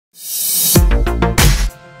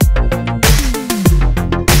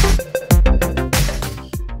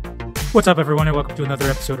What's up, everyone, and welcome to another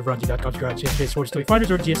episode of RONJIE.COM's Garage Source Toy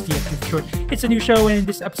Finders, or GSTF for short. It's a new show, and in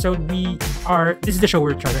this episode, this is the show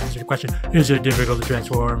where we try to answer the question, is it difficult to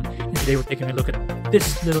transform? And today we're taking a look at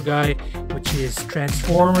this little guy, which is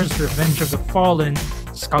Transformers Revenge of the Fallen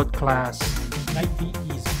Scout Class. Nightbeat,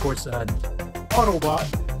 he's of course an Autobot.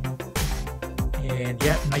 And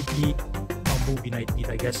yeah, Nightbeat, movie Nightbeat,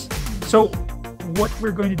 I guess. So, what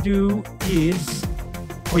we're going to do is,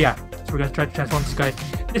 we're going to try to transform this guy.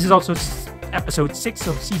 This is also episode 6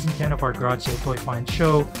 of season 10 of our Garage Sale Toy Find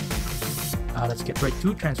show. Let's get right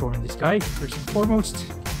to transforming this guy first and foremost.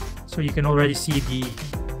 So you can already see the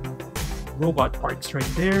robot parts right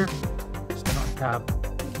there. Just gonna untap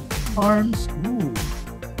the arms. Ooh,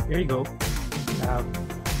 there you go. We have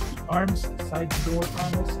the arms, side door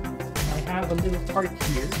panels. I have a little part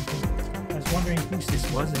here. I was wondering whose this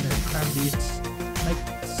was, and then apparently it's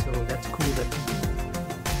Nightbeat. So that's cool that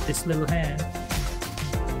this little hand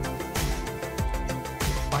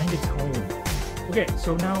find its home. Okay,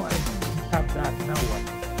 so now I have that. Now what?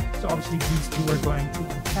 So obviously these two are going to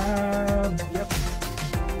have. Yep.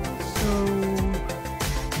 So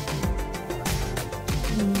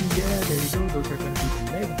yeah, there you go. Those are going to be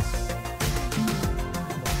the legs.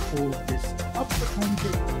 Hold this up behind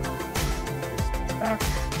it. This back.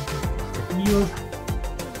 The heel.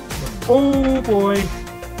 Oh boy.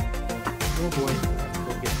 Oh boy.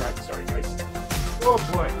 Go get that. Sorry guys. Oh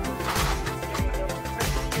boy.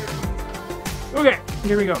 Okay,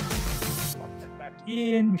 here we go. Pop that back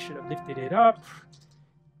in. We should have lifted it up.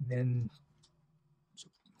 Then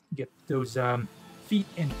get those feet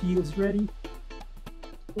and heels ready.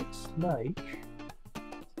 Looks like.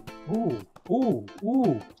 Oh.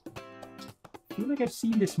 I feel like I've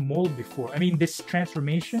seen this mold before. I mean, this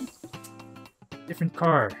transformation. Different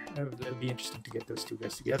car. It'll be interesting to get those two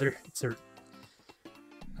guys together. It's a.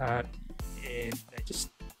 And I just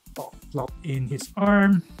plop in his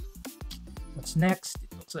arm. What's next?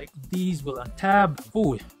 It looks like these will untab. Oh,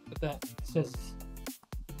 look at that. It says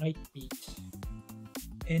Nightbeat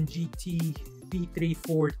NGT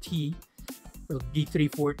B34T. Well,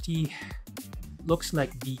 B34T looks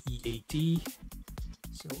like BEAT.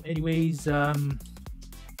 So, anyways, I don't know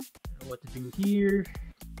what to do here.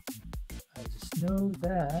 I just know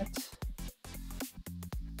that.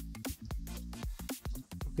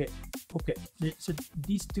 Okay. So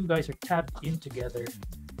these two guys are tabbed in together.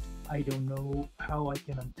 I don't know how I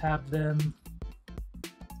can untab them,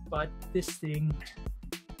 but this thing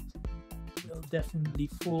will definitely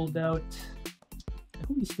fold out. I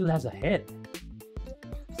hope he still has a head.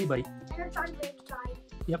 Hey, buddy.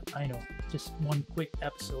 Yep, I know. Just one quick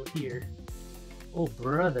episode here. Oh,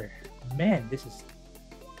 brother. Man, this is...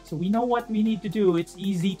 So we know what we need to do. It's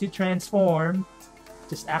easy to transform.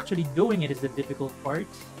 Just actually doing it is the difficult part,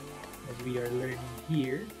 as we are learning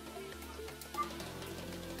here.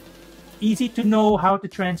 Easy to know how to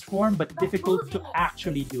transform, but difficult to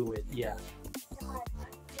actually do it. Yeah.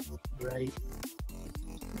 Right.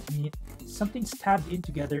 I mean, something's tabbed in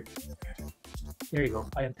together. There you go.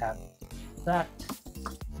 I untabbed that.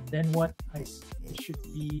 Then what? It should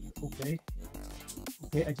be okay.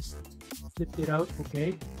 Okay, I just flipped it out.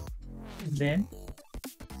 Okay. And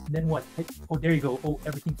then what? Oh, there you go. Oh,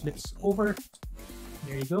 everything flips over.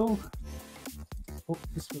 There you go. Oh,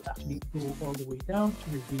 this will actually go all the way down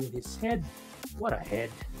to reveal his head. What a head.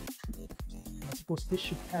 I suppose this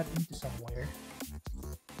should tab into somewhere.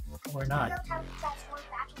 Or not.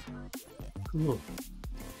 Cool.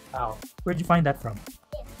 Wow. Where'd you find that from?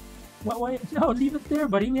 Why? No, leave it there,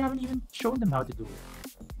 buddy. We haven't even shown them how to do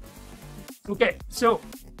it. Okay, so...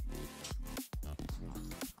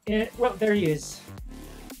 well, there he is.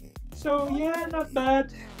 So, yeah, not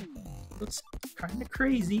bad. Looks kind of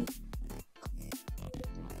crazy.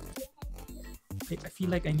 I feel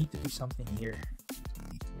like I need to do something here.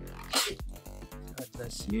 God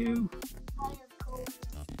bless you.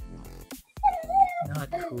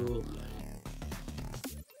 Not cool.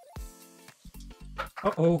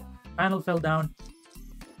 Uh-oh. Panel fell down.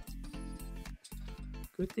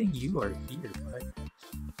 Good thing you are here, bud.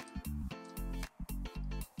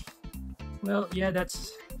 Well, yeah,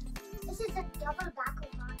 that's... This is a double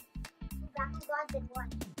Bakugan. Two Bakugans in one.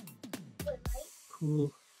 Good, right?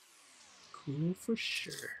 Cool. Cool for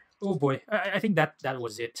sure. Oh boy, I think that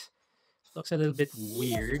was it. Looks a little bit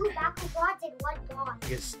weird. Two Bakugans in one god.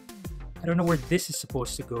 Because I don't know where this is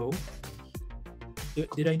supposed to go.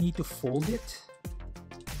 Did I need to fold it?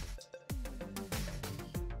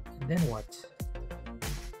 And then what?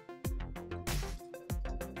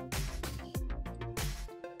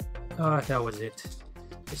 That was it.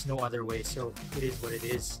 There's no other way, so it is what it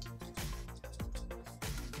is.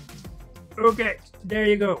 Okay, there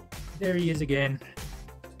you go. there he is again.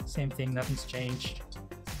 Same thing, nothing's changed.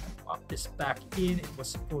 Pop this back in. It was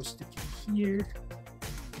supposed to be here.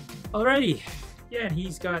 Alrighty. Yeah, and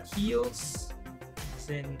he's got heels. He's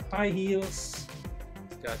in high heels.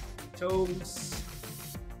 He's got toes.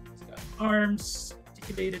 He's got arms,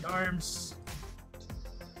 articulated arms.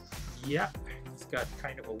 Yeah, he's got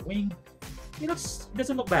kind of a wing. It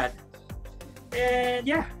doesn't look bad. And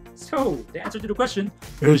yeah, so the answer to the question,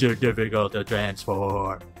 is it difficult to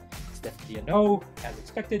transform? It's definitely a no, as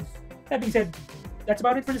expected. That being said, that's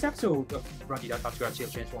about it for this episode of RONJIE.COM's Garage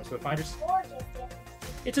Sales Transformers for Finders.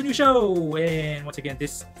 It's a new show, and once again,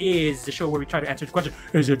 this is the show where we try to answer the question,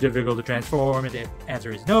 is it difficult to transform? And the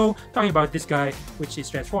answer is no. Talking about this guy, which is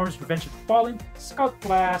Transformers Revenge of the Fallen, Scout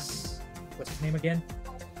Class. What's his name again?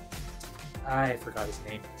 I forgot his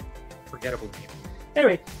name. Forgettable name.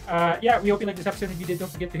 Anyway, yeah, we hope you liked this episode. If you did,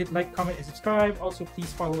 don't forget to hit like, comment, and subscribe. Also,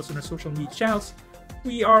 please follow us on our social media channels.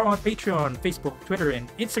 We are on Patreon, Facebook, Twitter, and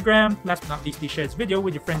Instagram. Last but not least, please share this video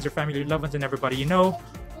with your friends, your family, your loved ones, and everybody you know.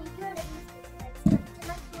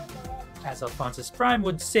 As Alphonsus Prime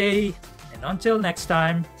would say, and until next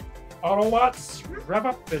time, Autobots, rev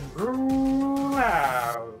up and roll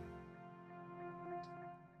out.